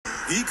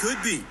he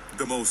could be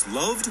the most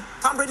loved.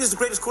 Tom Brady is the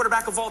greatest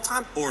quarterback of all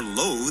time. Or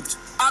loathed.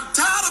 I'm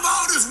tired of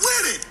all this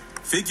winning.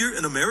 Figure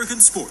in American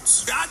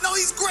sports. I know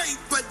he's great,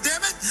 but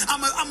damn it,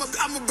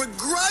 I'm a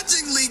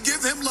begrudgingly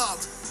give him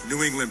love.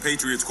 New England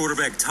Patriots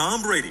quarterback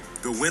Tom Brady,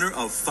 the winner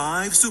of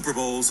 5 Super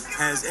Bowls,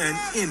 has an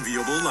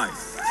enviable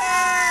life.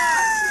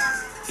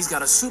 He's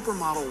got a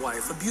supermodel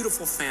wife, a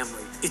beautiful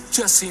family. It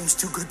just seems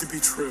too good to be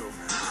true.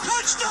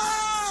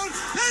 Touchdown,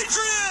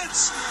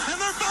 Patriots! And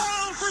they're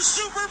bound for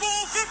Super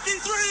Bowl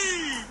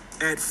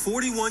 53! At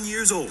 41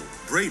 years old,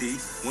 Brady,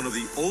 one of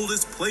the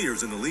oldest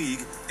players in the league,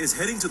 is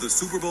heading to the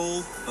Super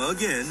Bowl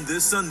again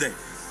this Sunday,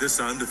 this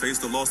time to face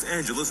the Los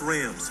Angeles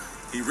Rams.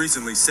 He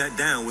recently sat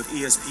down with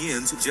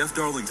ESPN's Jeff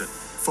Darlington.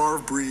 Favre,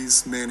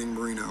 Brees, Manning,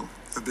 Marino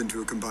have been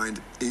to a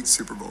combined 8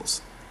 Super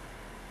Bowls.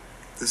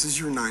 This is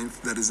your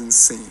 9th. That is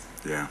insane.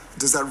 Yeah.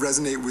 Does that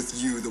resonate with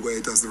you the way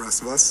it does the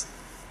rest of us?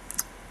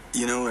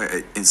 You know,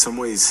 in some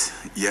ways,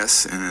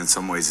 yes, and in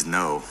some ways,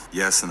 no.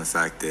 Yes, in the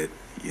fact that,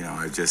 you know,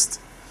 I've just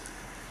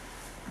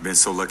been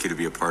so lucky to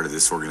be a part of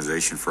this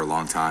organization for a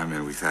long time,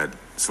 and we've had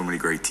so many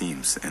great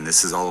teams. And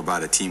this is all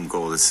about a team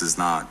goal. This is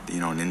not, you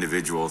know, an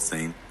individual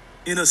thing.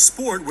 In a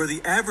sport where the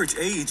average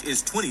age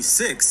is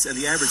 26 and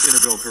the average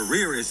NFL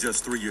career is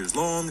just 3 years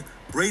long,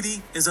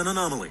 Brady is an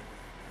anomaly.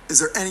 Is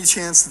there any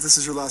chance that this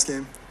is your last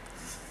game?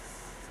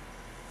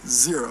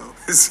 0.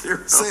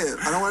 0. Say it.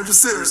 I don't want to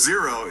just say it. There's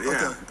 0, yeah.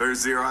 Okay. There's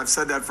 0. I've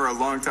said that for a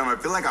long time. I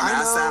feel like I'm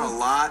asked that a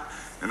lot,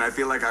 and I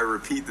feel like I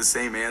repeat the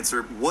same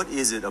answer. What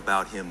is it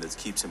about him that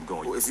keeps him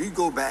going? If you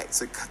go back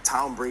to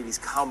Tom Brady's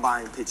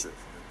combine picture,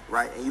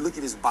 right, and you look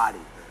at his body,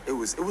 it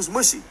was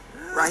mushy.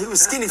 Right, he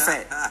was skinny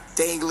fat,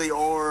 dangly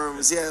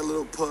arms, he had a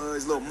little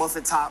pudge, little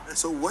muffin top.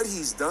 So what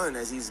he's done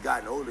as he's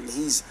gotten older,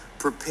 he's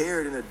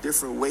prepared in a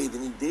different way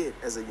than he did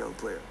as a young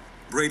player.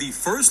 Brady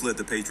first led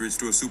the Patriots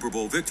to a Super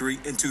Bowl victory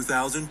in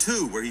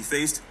 2002, where he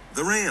faced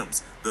the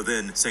Rams, the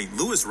then St.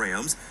 Louis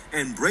Rams,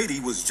 and Brady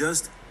was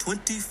just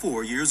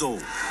 24 years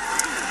old.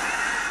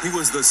 He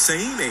was the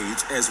same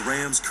age as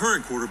Rams'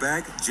 current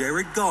quarterback,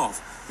 Jared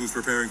Goff, who's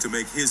preparing to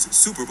make his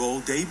Super Bowl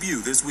debut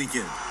this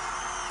weekend.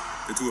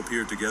 The two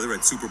appeared together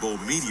at Super Bowl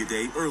Media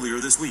Day earlier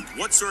this week.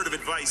 What sort of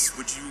advice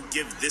would you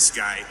give this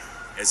guy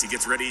as he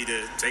gets ready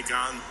to take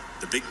on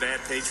the big bad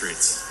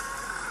Patriots?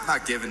 I'm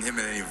not giving him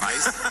any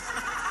advice.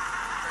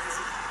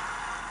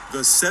 The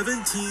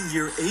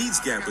 17-year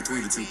age gap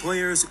between the two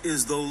players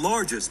is the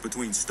largest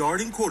between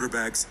starting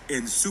quarterbacks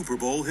in Super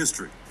Bowl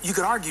history. You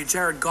could argue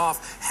Jared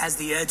Goff has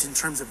the edge in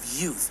terms of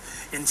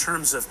youth, in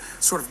terms of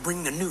sort of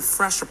bringing a new,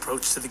 fresh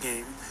approach to the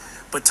game.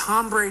 But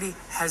Tom Brady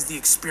has the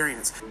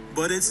experience.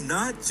 But it's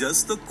not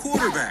just the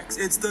quarterbacks,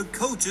 it's the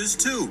coaches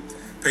too.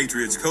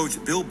 Patriots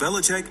coach Bill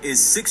Belichick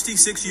is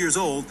 66 years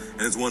old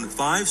and has won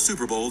 5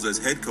 Super Bowls as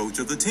head coach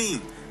of the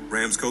team.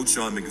 Rams coach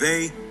Sean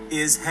McVay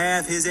is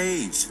half his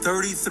age,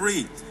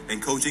 33,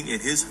 and coaching in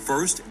his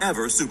first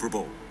ever Super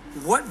Bowl.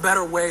 What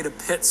better way to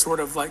pit sort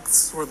of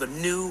the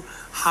new,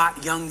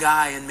 hot, young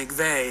guy in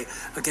McVay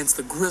against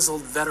the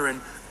grizzled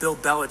veteran Bill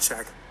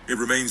Belichick? It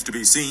remains to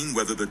be seen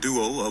whether the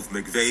duo of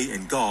McVay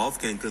and Goff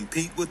can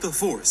compete with the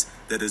force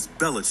that is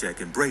Belichick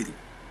and Brady.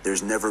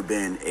 There's never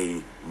been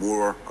a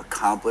more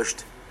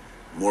accomplished,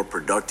 more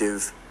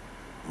productive,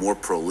 more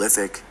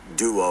prolific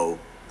duo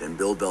than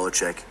Bill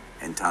Belichick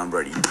and Tom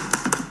Brady.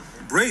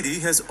 Brady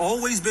has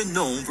always been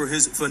known for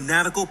his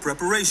fanatical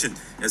preparation,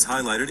 as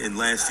highlighted in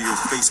last year's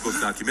Facebook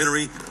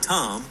documentary,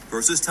 Tom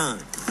vs. Time.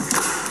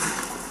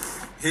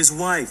 His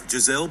wife,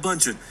 Gisele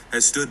Bündchen,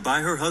 has stood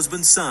by her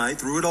husband's side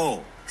through it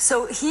all.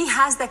 So he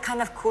has that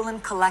kind of cool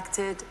and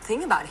collected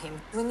thing about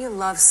him. When you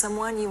love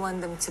someone, you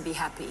want them to be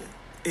happy.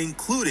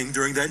 Including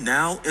during that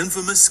now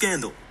infamous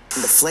scandal.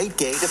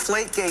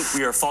 Deflategate.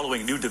 We are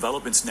following new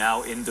developments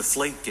now in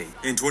Deflategate.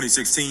 In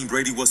 2016,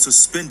 Brady was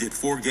suspended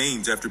 4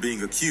 games after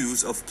being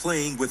accused of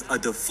playing with a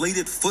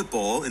deflated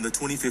football in the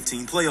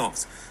 2015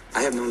 playoffs.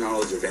 I have no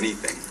knowledge of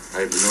anything.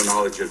 I have no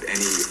knowledge of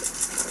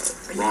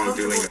any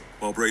wrongdoing.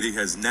 While Brady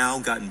has now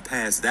gotten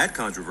past that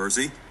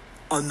controversy,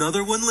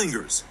 another one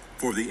lingers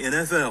for the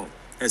NFL,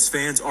 as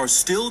fans are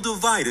still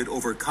divided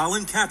over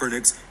Colin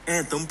Kaepernick's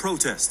anthem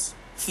protests.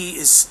 He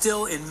is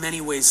still in many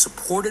ways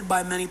supported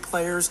by many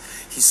players.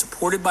 He's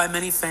supported by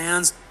many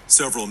fans.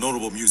 Several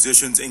notable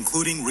musicians,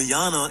 including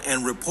Rihanna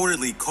and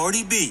reportedly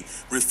Cardi B,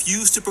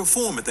 refused to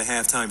perform at the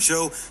halftime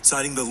show,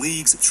 citing the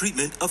league's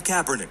treatment of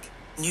Kaepernick.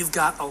 You've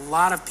got a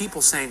lot of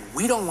people saying,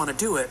 we don't want to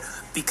do it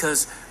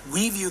because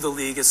we view the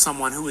league as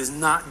someone who is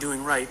not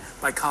doing right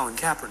by Colin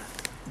Kaepernick.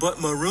 But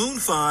Maroon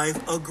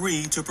 5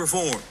 agreed to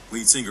perform.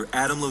 Lead singer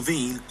Adam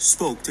Levine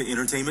spoke to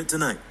Entertainment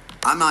Tonight.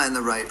 I'm not in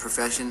the right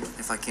profession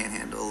if I can't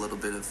handle a little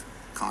bit of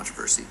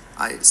controversy.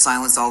 I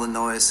silenced all the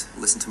noise,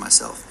 listened to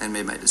myself, and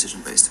made my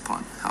decision based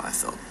upon how I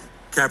felt.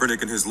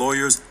 Kaepernick and his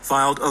lawyers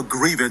filed a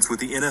grievance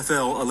with the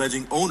NFL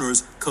alleging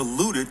owners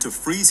colluded to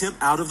freeze him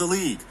out of the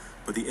league.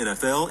 But the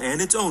NFL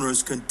and its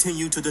owners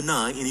continue to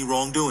deny any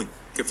wrongdoing.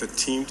 If a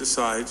team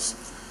decides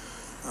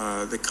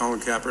that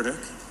Colin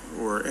Kaepernick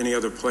or any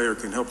other player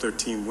can help their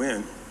team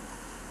win,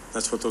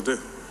 that's what they'll do.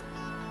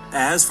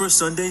 As for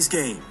Sunday's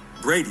game,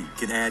 Brady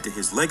can add to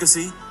his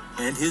legacy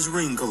and his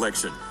ring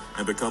collection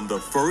and become the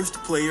first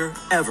player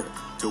ever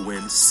to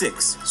win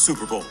 6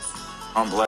 Super Bowls. I'm blessed.